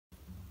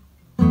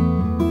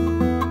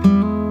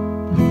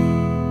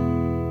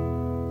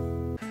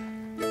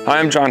Hi,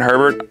 I'm John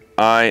Herbert.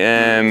 I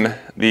am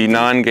the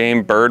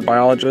non-game bird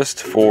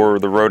biologist for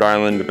the Rhode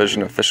Island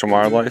Division of Fish and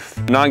Wildlife.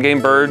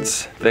 Non-game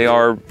birds, they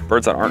are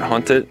birds that aren't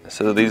hunted.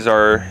 So these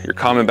are your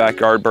common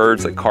backyard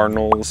birds like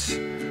cardinals,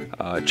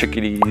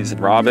 chickadees, and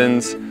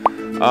robins.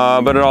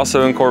 But it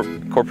also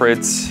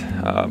incorporates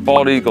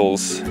bald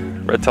eagles,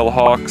 red-tailed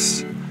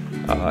hawks,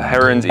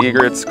 herons,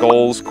 egrets,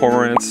 gulls,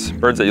 cormorants,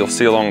 birds that you'll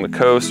see along the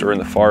coast or in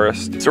the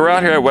forest. So we're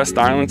out here at West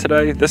Island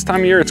today. This time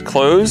of year it's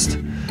closed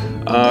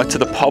to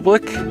the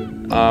public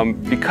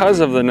because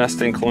of the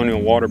nesting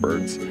colonial water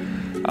birds.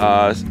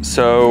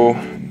 So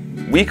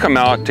we come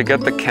out to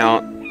get the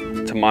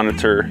count to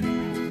monitor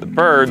the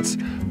birds,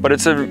 but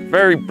it's a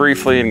very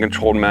briefly and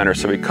controlled manner.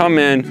 So we come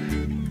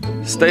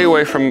in, stay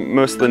away from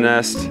most of the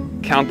nest,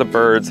 count the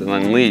birds, and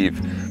then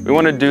leave. We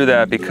want to do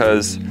that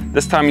because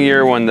this time of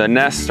year when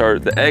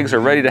the eggs are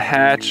ready to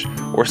hatch,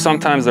 or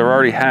sometimes they're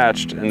already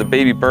hatched, and the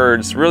baby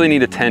birds really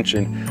need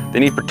attention. They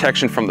need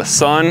protection from the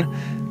sun.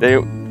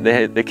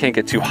 They can't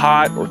get too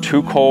hot or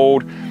too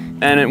cold,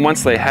 and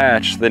once they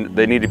hatch,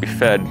 they need to be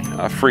fed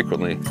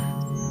frequently.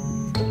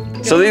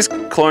 So these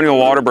colonial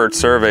water bird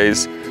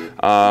surveys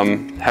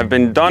have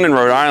been done in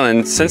Rhode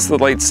Island since the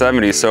late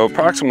 70s, so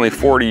approximately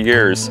 40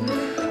 years.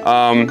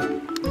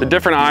 The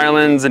different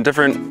islands and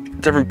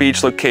different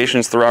beach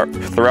locations throughout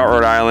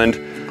Rhode Island.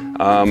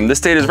 This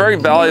data is very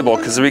valuable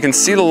because we can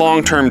see the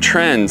long-term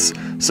trends.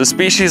 So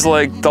species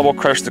like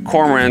double-crested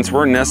cormorants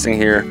were nesting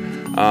here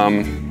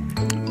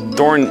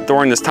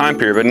during this time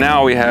period, but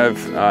now we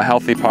have a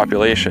healthy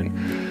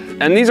population.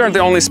 And these aren't the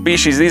only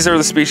species. These are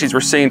the species we're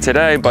seeing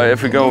today, but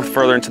if we go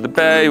further into the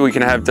bay, we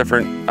can have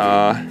different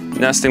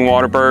nesting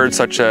water birds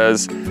such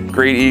as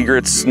great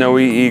egrets,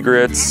 snowy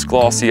egrets,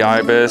 glossy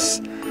ibis,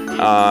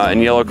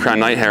 and yellow-crowned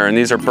night heron.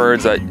 These are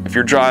birds that if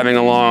you're driving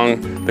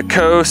along the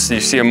coast, you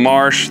see a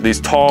marsh, these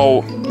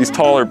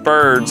taller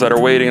birds that are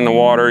wading in the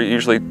water,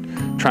 usually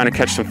trying to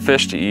catch some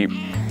fish to eat.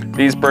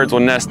 These birds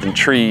will nest in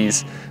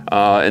trees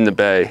in the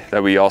bay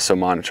that we also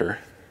monitor.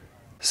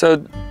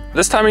 So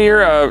this time of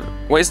year,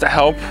 ways to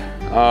help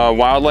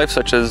wildlife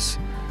such as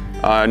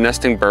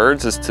nesting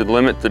birds is to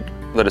limit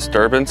the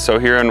disturbance. So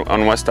here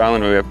on West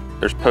Island,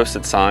 there's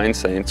posted signs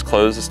saying it's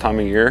closed this time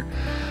of year.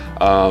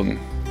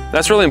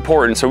 That's really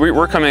important. So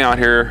we're coming out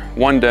here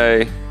one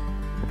day,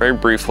 very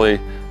briefly,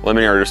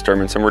 limiting our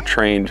disturbance, and we're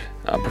trained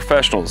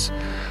professionals.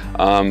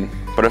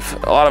 But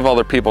if a lot of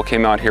other people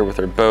came out here with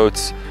their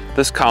boats,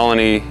 this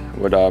colony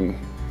would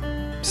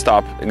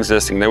stop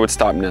existing. They would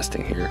stop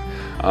nesting here,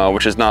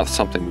 which is not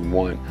something we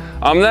want.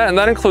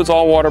 That includes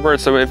all water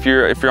birds. So if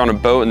you're on a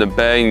boat in the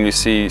bay and you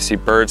see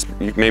birds,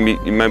 you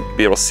might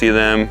be able to see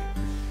them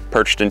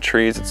perched in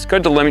trees. It's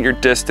good to limit your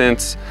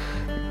distance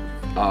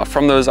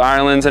from those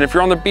islands. And if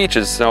you're on the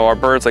beaches, so our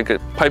birds like a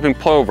piping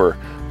plover,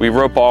 we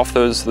rope off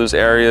those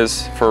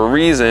areas for a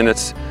reason.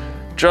 It's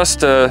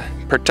just to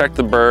protect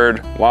the bird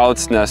while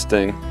it's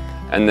nesting.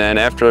 And then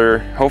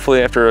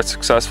hopefully after a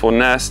successful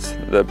nest,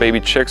 the baby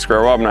chicks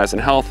grow up nice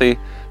and healthy,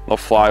 they'll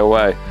fly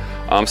away.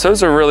 So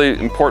those are really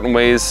important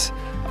ways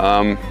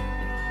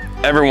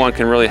everyone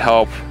can really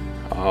help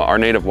our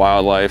native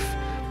wildlife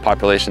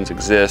populations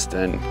exist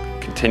and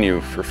continue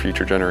for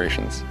future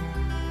generations.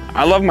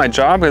 I love my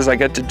job because I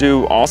get to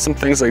do awesome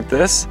things like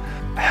this,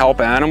 help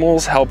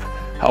animals, help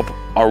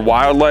our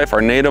wildlife,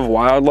 our native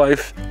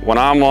wildlife. When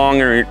I'm long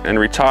and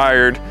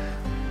retired,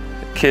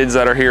 kids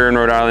that are here in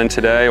Rhode Island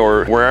today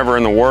or wherever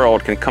in the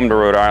world can come to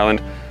Rhode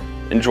Island,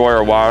 enjoy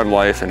our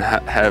wildlife, and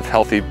have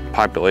healthy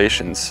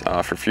populations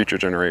for future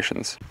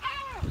generations.